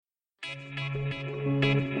Ja,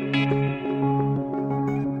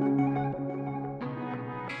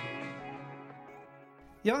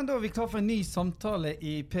 da er vi klar for en ny samtale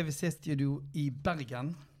i PVC-studio i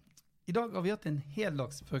Bergen. I dag har vi hatt en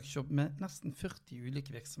heldagsworkshop med nesten 40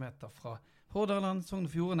 ulike virksomheter fra Hordaland, Sogn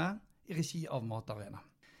og Fjordane i regi av Matarena.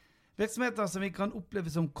 Virksomheter som vi kan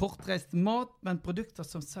oppleve som kortreist mat, men produkter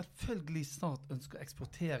som selvfølgelig snart ønsker å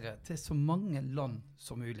eksportere til så mange land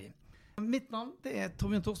som mulig. Mitt navn det er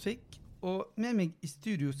Torbjørn Torsvik, og med meg i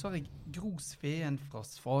studio så har jeg Gro Sveen fra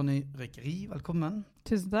Svanøy Røykeri. Velkommen.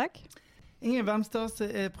 Tusen takk. Ingrid Wemstad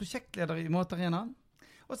som er prosjektleder i Matarena.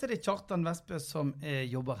 Og så er det Kjartan Vestbø som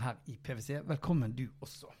jobber her i PVC. Velkommen du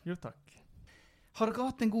også. Jo, takk. Har dere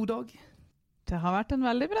hatt en god dag? Det har vært en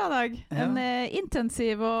veldig bra dag. Ja. En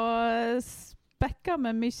intensiv og spekka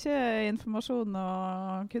med mye informasjon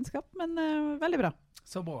og kunnskap, men veldig bra.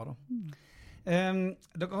 Så bra da.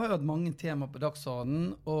 Dere har jo hatt mange tema på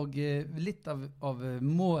dagsordenen, og litt av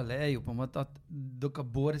målet er jo på en måte at dere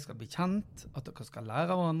både skal bli kjent, at dere skal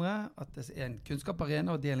lære av hverandre, at det er en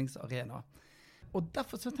kunnskapsarena og delingsarena. Og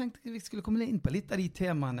derfor så tenkte jeg vi skulle komme inn på litt av de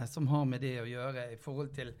temaene som har med det å gjøre i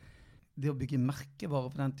forhold til det å bygge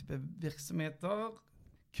merkevarer på den type virksomheter,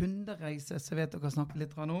 kundereise, så vet dere snakke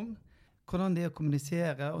litt om, hvordan det er å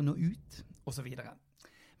kommunisere og nå ut, og så videre.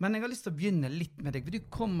 Men jeg har lyst til å begynne litt med deg, for du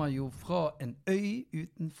kommer jo fra en øy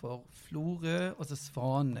utenfor Florø, og så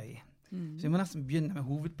Svanøy. Så vi må nesten begynne med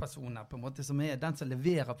hovedpersoner, på en måte, som er den som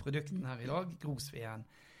leverer produkten her i dag, Gro Sveen.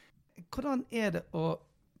 Hvordan er det å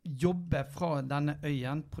jobbe fra denne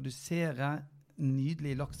øyen, produsere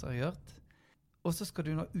nydelig laks og ørret, og så skal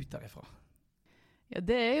du nå ut derifra? Ja,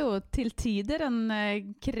 det er jo til tider en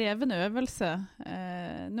krevende øvelse.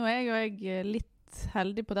 Nå er jeg litt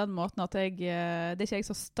heldig på den måten at det er ikke jeg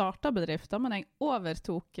som startet bedrifter, men jeg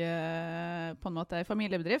overtok på en måte en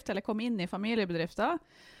familiebedrift, eller kom inn i familiebedrifter,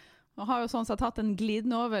 og har jo sånn sett hatt en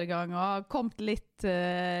glidende overgang, og har kommet litt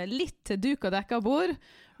til duk og dekka bord,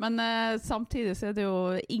 men samtidig så er det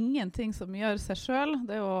jo ingenting som gjør seg selv.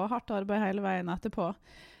 Det er jo hardt arbeid hele veien etterpå.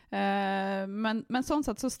 Men sånn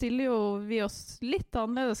sett så stiller jo vi oss litt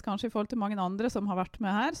annerledes kanskje i forhold til mange andre som har vært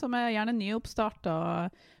med her, som er gjerne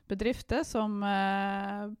nyoppstartet bedrifter som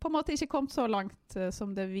på en måte ikke kom så langt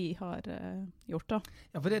som det vi har gjort da.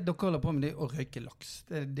 Ja, for det dere holder på med det å røyke laks.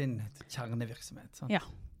 Det er din kjernevirksomhet, sant? Ja,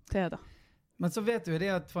 det er det. Men så vet du jo det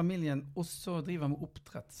at familien også driver med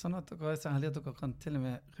oppdrett, sånn at dere er så heldige at dere kan til og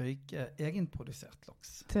med røyke egenprodusert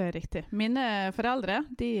laks. Det er riktig. Mine foreldre,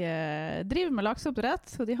 de driver med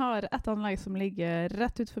lakseoppdrett, og de har et anlegg som ligger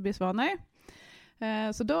rett ut forbi Svanøy.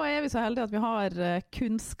 Så da er vi så heldige at vi har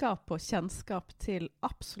kunnskap og kjennskap til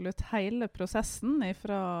absolutt hele prosessen,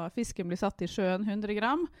 fra fisken blir satt i sjøen 100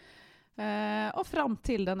 gram, og frem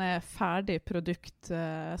til den er ferdig produkt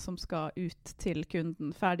som skal ut til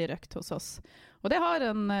kunden, ferdig røkt hos oss. Og det har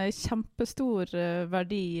en kjempestor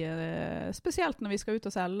verdi, spesielt når vi skal ut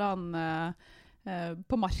og selge den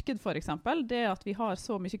på marked for eksempel. Det at vi har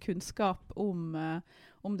så mye kunnskap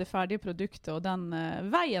om det ferdige produktet og den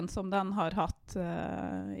veien som den har hatt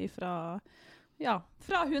fra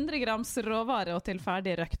 100 grams råvare og til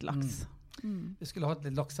ferdig røkt laks. Vi skulle hatt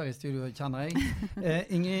litt laks her i studio, kjenner jeg.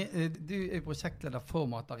 Ingrid, du er prosjektleder for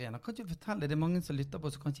Matarena. Kan du fortelle, det er mange som lytter på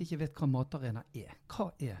som kanskje ikke vet hva Matarena er. Hva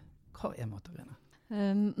er Matarena?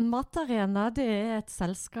 Matarena, det er et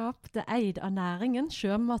selskap, det er eid av næringen,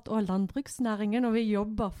 sjømat- og landbruksnæringen, og vi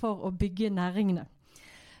jobber for å bygge næringene.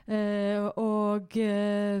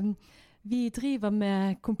 Vi driver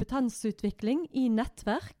med kompetanseutvikling i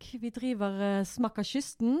nettverk. Vi driver Smak av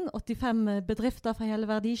kysten, 85 bedrifter fra hele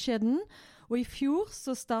verdikjeden. Og i fjor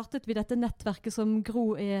så startet vi dette nettverket som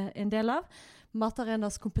Gro er en del av,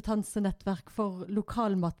 Matarenas kompetansenettverk for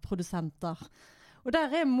lokalmatprodusenter. Og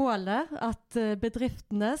der er målet at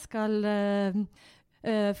bedriftene skal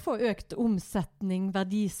få økt omsetning,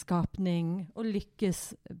 verdiskapning og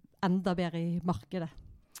lykkes enda bedre i markedet.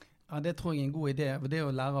 Ja, det tror jeg er en god idé, det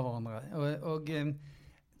å lære av hverandre. Og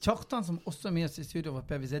Kjartan, som også er med oss i studio for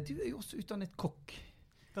PVC, du er jo også utdannet kokk.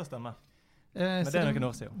 Det stemmer. Men det er noen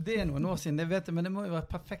år siden. Det er noen år siden, det vet jeg, men det må jo være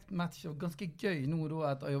et perfekt match, og ganske gøy nå da,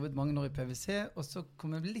 at du har jobbet mange år i PVC, og så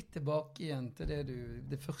kommer vi litt tilbake igjen til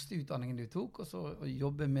det første utdanningen du tok, og så å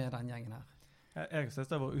jobbe med den gjengen her. Jeg synes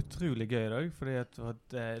det var utrolig gøy i dag, fordi jeg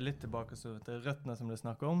har litt tilbake til røttene som det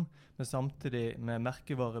snakker om, men samtidig med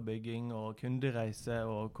merkevarebygging og kundereise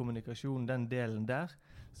og kommunikasjon, den delen der,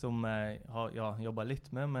 som jeg har jobbet litt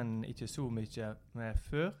med, men ikke så mye med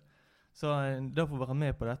før. Så da får være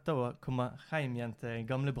med på dette og komme hjem igjen til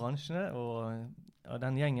gamle bransjene og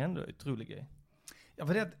den gjengen, det er utrolig gøy. Ja,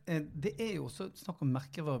 for det er jo også snakk om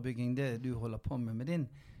merkevarebygging, det du holder på med din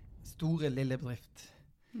store lille bedrift.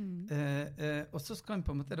 Og så skal en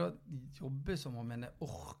på en måte da jobbe som om en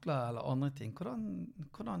orkler eller andre ting.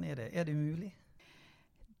 Hvordan det? Det mulig?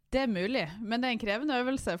 Det mulig, men det en krevende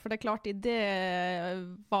øvelse, for det klart i det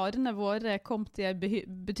varene våre kom til en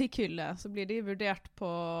butikkhylle, så blir de vurdert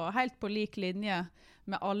helt på lik linje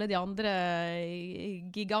med alle de andre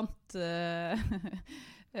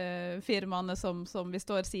gigantfirmaene som vi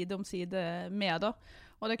står side om side med da.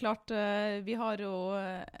 Og det klart, vi har jo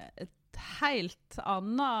et helt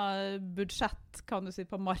annet budsjett, kan du si,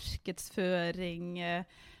 på markedsføring,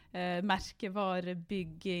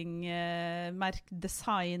 merkevarebygging,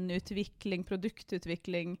 designutvikling,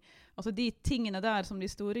 produktutvikling. Altså de tingene der som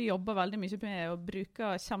de store jobber veldig mye med og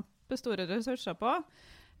bruker kjempestore ressurser på.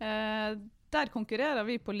 Der konkurrerer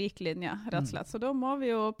vi på lik linje, rett og slett. Så da må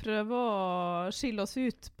vi jo prøve å skille oss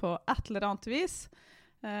ut på et eller annet vis.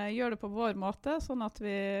 Gjør det på vår måte, sånn at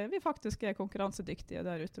vi faktisk konkurransedyktige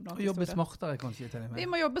der ute. Og jobbe smartere, kanskje, til og med. Vi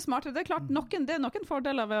må jobbe smartere. Det klart, det noen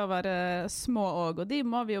fordeler ved å være små også, og de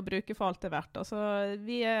må vi jo bruke for alt det verdt. Altså,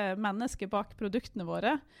 vi mennesker bak produktene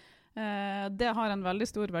våre. Det har en veldig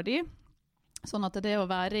stor verdi. Sånn at det å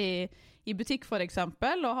være i butikk for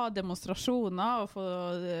eksempel, og ha demonstrasjoner, og få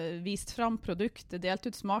vist fram produktet, delt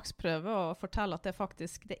ut smaksprøve, og fortelle at det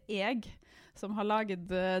faktisk det jeg som har laget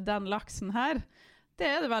den laksen her,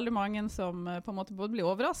 det det veldig mange som på en måte både blir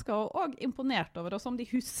overrasket og imponert over, og som de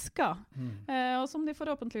husker. Og som de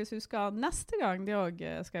forhåpentligvis husker neste gang de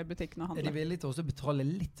også skal i butikken og handle. De villige til å betale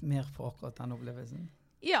litt mer for akkurat den opplevelsen?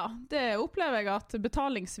 Ja, det opplever jeg at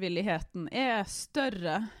betalingsvilligheten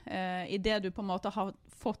større i det du på en måte har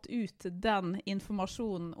fått ut den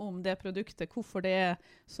informasjonen om det produktet, hvorfor det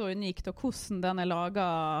så unikt, og hvordan den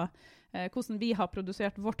laget, hvordan vi har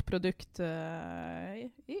produsert vårt produkt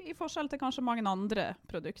i forskjell til kanskje mange andre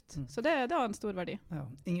produkt. Så det har en stor verdi. Ja.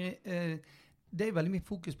 Ingrid, det veldig mye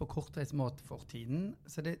fokus på kortreist mat for tiden,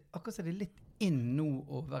 så akkurat så det litt inn nå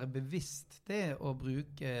å være bevisst det å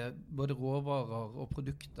bruke både råvarer og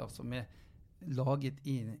produkter som laget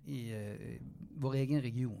i vår egen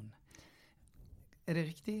region. Det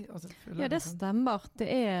riktig? Altså, ja, det stemmer. Det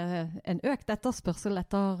en økt etterspørsel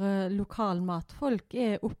etter lokal mat. Folk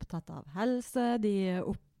opptatt av helse, de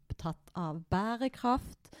opptatt av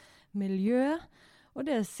bærekraft, miljø, og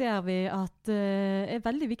det ser vi at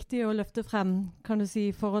veldig viktig å løfte frem, kan du si,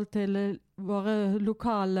 i forhold til våre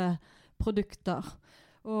lokale produkter.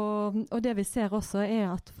 Og det vi ser også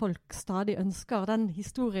at folk stadig ønsker den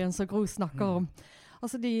historien som Gro snakker om.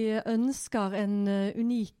 Altså de ønsker en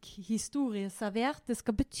unik historie servert. Det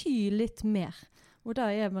skal bety litt mer. Og da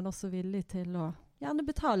man også villig til å gjerne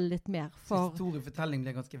betale litt mer. Historiefortelling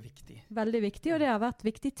blir ganske viktig. Veldig viktig, og det har vært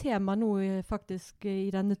viktig tema nå faktisk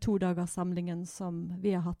i denne 2-dagerssamlingen som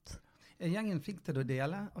vi har hatt. Gjengen flink til å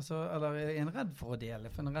dele? Altså, eller en redd for å dele?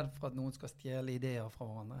 For en redd for at noen skal stjele ideer fra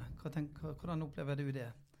hverandre? Hvordan opplever du det?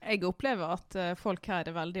 Jeg opplever at folk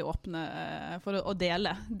her veldig åpne for å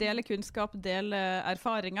dele. Dele kunnskap, dele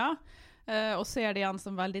erfaringer, og ser det igjen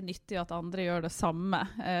som veldig nyttig at andre gjør det samme.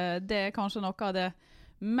 Det kanskje noe av det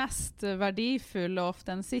mest verdifulle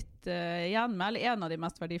ofte en sitter igjen med, eller en av de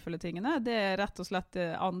mest verdifulle tingene, det rett og slett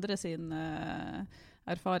andre sin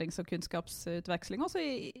erfarings- og kunnskapsutveksling. Og så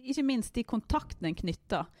ikke minst de kontaktene en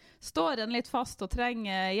knytter. Står en litt fast og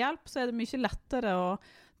trenger hjelp, så det mye lettere å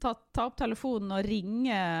ta opp telefonen og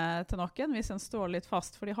ringe til noen hvis en står litt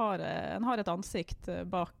fast, for en har et ansikt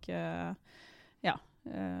bak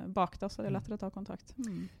da, så det lettere å ta kontakt.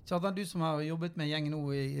 Kjartan, du som har jobbet med gjengen nå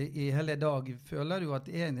i hele dag, føler du at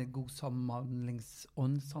det en god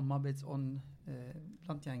samarbeidsånd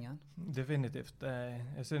blant gjengen? Definitivt.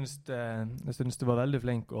 Jeg synes det var veldig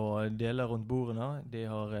flink å dele rundt bordene. De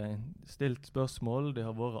har stilt spørsmål, de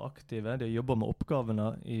har vært aktive, de jobber med oppgavene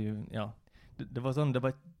det var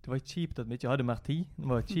kjipt at vi ikke hadde mer tid. Det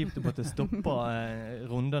var kjipt å måtte stoppe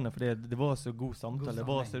rundene, for det var så god samtale, det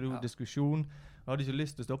var så god diskusjon. Jeg hadde ikke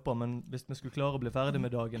lyst til å stoppe, men hvis vi skulle klare å bli ferdig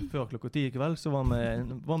med dagen før klokka 10 i kveld, så var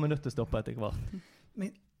vi nødt til å stoppe etter hvert.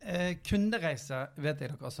 Men kundereise vet jeg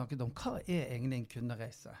dere har snakket om. Hva egentlig en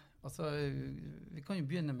kundereise? Altså, vi kan jo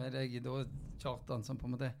begynne med deg da, Kjartan, som på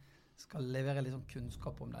en måte skal levere litt sånn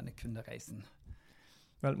kunnskap om denne kundereisen.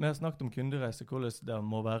 Vel, vi har snakket om kundereise, hvordan det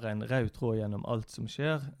må være en rød tråd gjennom alt som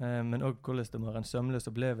skjer, men også hvordan det må være en sømløs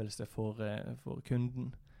opplevelse for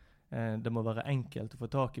kunden. Det må være enkelt å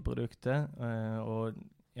få tak i produktet, og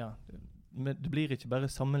det blir ikke bare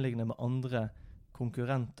sammenlignet med andre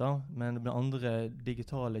konkurrenter, men med andre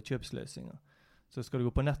digitale kjøpsløsninger. Så skal du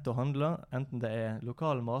gå på nett og handle, enten det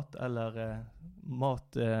lokal mat eller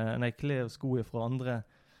klær og sko fra andre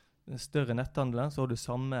større netthandler, så har du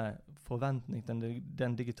samme forventning til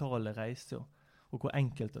den digitale reisen. og hvor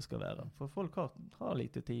enkelt det skal være. For folk har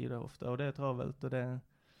lite tid ofte, og det er travelt, og det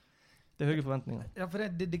er høye forventninger. Ja, for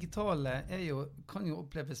det digitale kan jo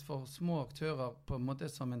oppleves for små aktører på en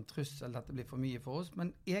måte som en trussel, dette blir for mye for oss,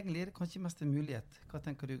 men egentlig er det kanskje mest en mulighet. Hva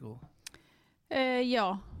tenker du, Gro?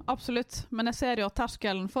 Ja, absolutt. Men jeg ser jo at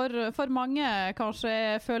terskelen for mange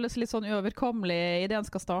kanskje føles litt sånn uoverkommelig i det en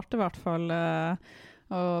skal starte, i hvert fall.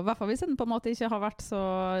 Og i hvert fall hvis en på en måte ikke har vært så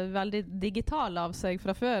veldig digital av seg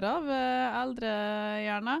fra før av, eldre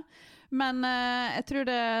gjerne. Men jeg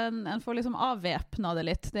tror en får liksom avvæpna det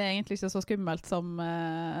litt. Det er egentlig ikke så skummelt som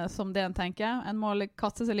det en tenker. En må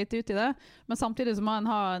kaste seg litt ut i det, men samtidig så må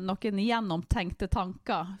en ha noen gjennomtenkte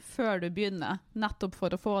tanker før du begynner, nettopp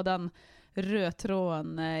for å få den rød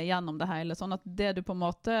tråden gjennom det hele, sånn at det du på en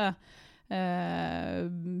måte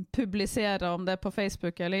publiserer, om det er på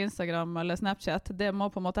Facebook eller Instagram eller Snapchat, det må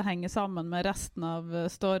på en måte henge sammen med resten av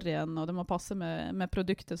storyen, og det må passe med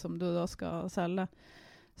produktet som du da skal selge.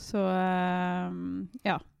 Så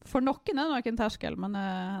ja, for noen er det nok en terskel, men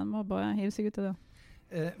en må bare hive seg ut i det.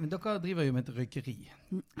 Men dere driver jo med et røykeri.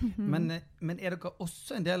 Men er dere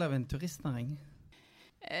også en del av en turistnæring?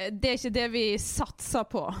 Det er ikke det vi satser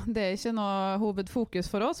på. Det er ikke noe hovedfokus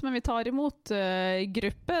for oss, men vi tar imot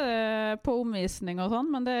grupper på omvisning og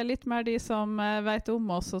sånn, men det er litt mer de som vet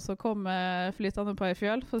om oss, og så kommer flytende på ei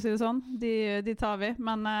fjøl, for å si det sånn. De tar vi,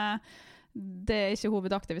 men det er ikke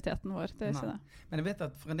hovedaktiviteten vår. Det er ikke det. Men jeg vet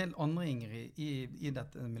at for en del andre yngre i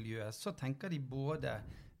dette miljøet, så tenker de både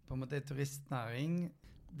på en måte turistnæring,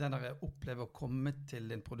 der de opplever å komme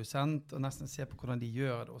til en produsent, og nesten se på hvordan de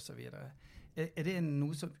gjør det, og så videre. Er det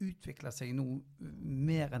noe som utvikler seg nå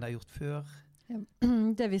mer enn det har gjort før? Ja,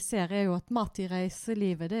 det vi ser er jo at mat i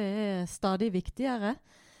reiselivet, det er stadig viktigere.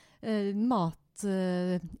 Mat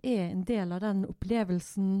er en del av den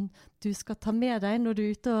opplevelsen du skal ta med deg når du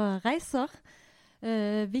er ute og reiser.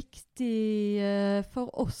 Viktig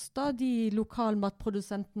for oss da, de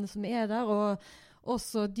lokalmatprodusentene som er der, og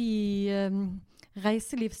også de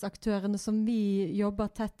reiselivsaktørene som vi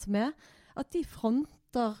jobber tett med, at de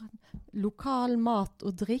fronter lokal mat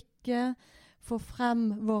og drikke, får frem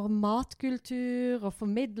vår matkultur og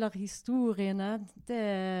formidler historiene.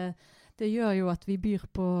 Det gjør jo at vi byr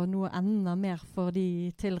på noe enda mer for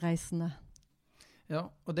de tilreisende. Ja,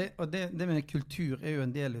 og det med kultur er jo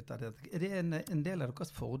en del ut av det. Er det en del av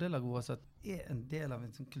deres fordeler, altså at det er en del av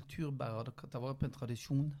en sånn kulturbærer, dere tar vare på en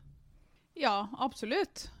tradisjon? Ja,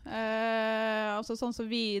 absolutt. Altså sånn som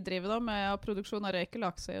vi driver da med produksjon av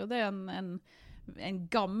røykelaks, er jo det en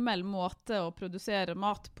gammel måte å produsere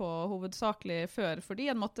mat på hovedsakelig før, fordi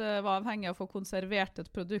en var avhengig av å få konservert et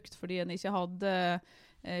produkt, fordi en ikke hadde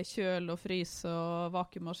kjøl og frys og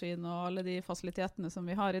vakuummaskin og alle de fasilitetene som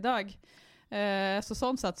vi har i dag. Så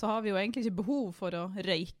sånn sett så har vi jo egentlig ikke behov for å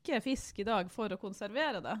røyke fisk i dag for å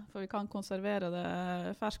konservere det, for vi kan konservere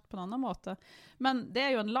det ferskt på en annen måte. Men det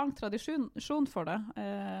er jo en lang tradisjon for det,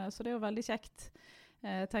 så det er jo veldig kjekt.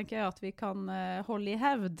 Tenker jeg at vi kan holde i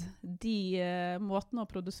hevd de måtene å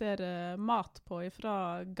produsere mat på fra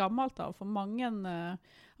gammelt av. For mange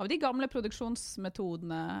av de gamle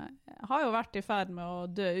produksjonsmetodene har jo vært i ferd med å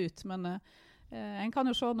dø ut, men en kan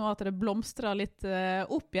jo se nå at det blomstrer litt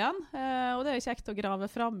opp igjen, og det er kjekt å grave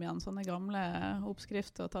fram igjen sånne gamle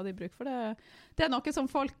oppskrifter og ta det i bruk, for det er noe som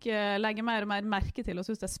folk legger mer og mer merke til og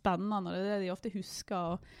synes det er spennende, og det er det de ofte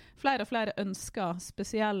husker, og flere ønsker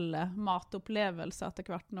spesielle matopplevelser etter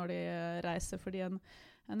hvert når de reiser, fordi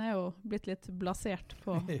en er jo blitt litt blasert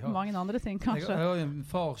på mange andre ting, kanskje. Jeg har jo en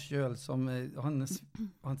far selv som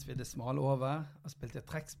han svidde smal over, han spilte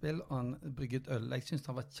trekkspill, han brygget øl. Jeg synes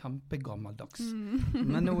han var kjempegammeldags.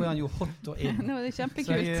 Men nå er han jo hot og inn. Nå er det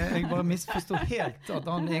kjempekult. Så jeg bare misforstod helt at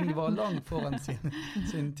han egentlig var langt foran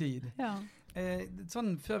sin tid. Ja.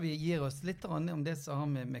 Sånn før vi gir oss litt om det som har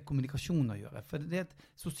med kommunikasjon å gjøre. For det at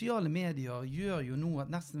sosiale medier gjør jo nå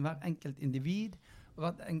at nesten hver enkelt individ og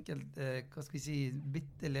hvert enkelt, hva skal vi si,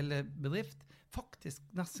 bitte lille bedrift faktisk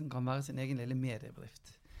nesten kan være sin egen lille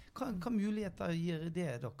mediebedrift. Hva muligheter gir det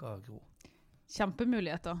dere, Gro?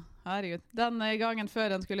 Kjempemuligheter, herregud. Den gangen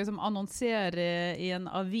før en skulle liksom annonsere i en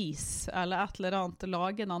avis eller et eller annet,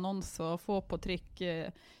 lage en annonse og få på trykk,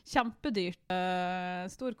 kjempedyrt,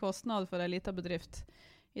 stor kostnad for en liten bedrift.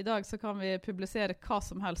 I dag så kan vi publisere hva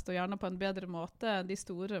som helst, og gjerne på en bedre måte enn de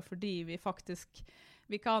store, fordi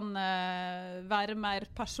vi kan være mer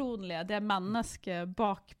personlige, det er mennesket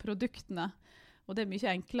bak produktene. Og det er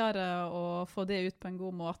mye enklere å få det ut på en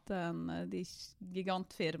god måte enn de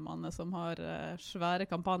gigantfirmaene som har svære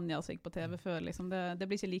kampanjer som gikk på TV før. Liksom det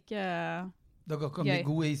blir ikke like Dere kan bli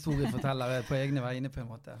gode historiefortellere på egne vegne på en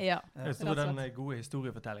måte. Ja. Jeg tror den gode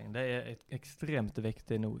historiefortellingen, det er ekstremt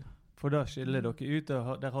viktig nå. For da skiller dere ut,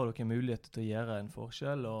 og der har dere mulighet til å gjøre en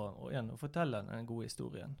forskjell og igjen å fortelle den gode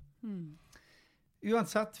historien.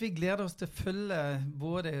 Uansett, vi gleder oss til å følge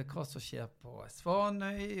både hva som skjer på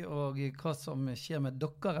Svanøy og hva som skjer med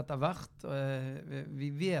dere etter hvert. Vi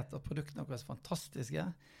vet at produktene deres er fantastiske,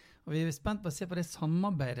 og vi er spent på å se på det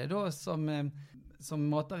samarbeidet da, som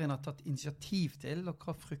Matarena har tatt initiativ til, og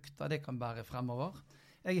hva frukter det kan bære fremover.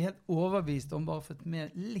 Jeg er helt overbevist om, bare fått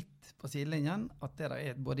med litt på sidelinjen, at det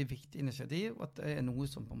er et både viktig initiativ, og at det er noe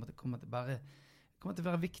som på en måte kommer til å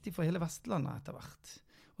være viktig for hele Vestlandet etter hvert.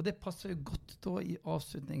 Og det passer jo godt da i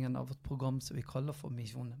avslutningen av vårt program som vi kaller for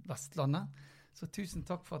Misjon Vestlandet. Så tusen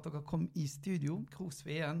takk for at dere kom i studio. Gro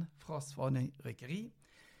Sveen fra Svanøy Røykeri,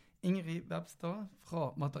 Ingrid Webstad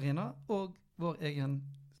fra Matarena og vår egen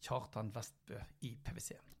Kjartan Vestbø i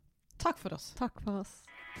PwC. Takk for oss. Takk for oss.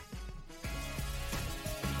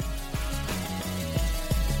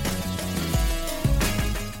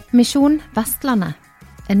 Misjon Vestlandet,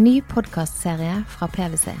 en ny podcastserie fra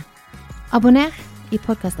PwC. Abonner i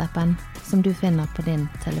podcast-appen som du finner på din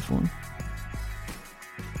telefon.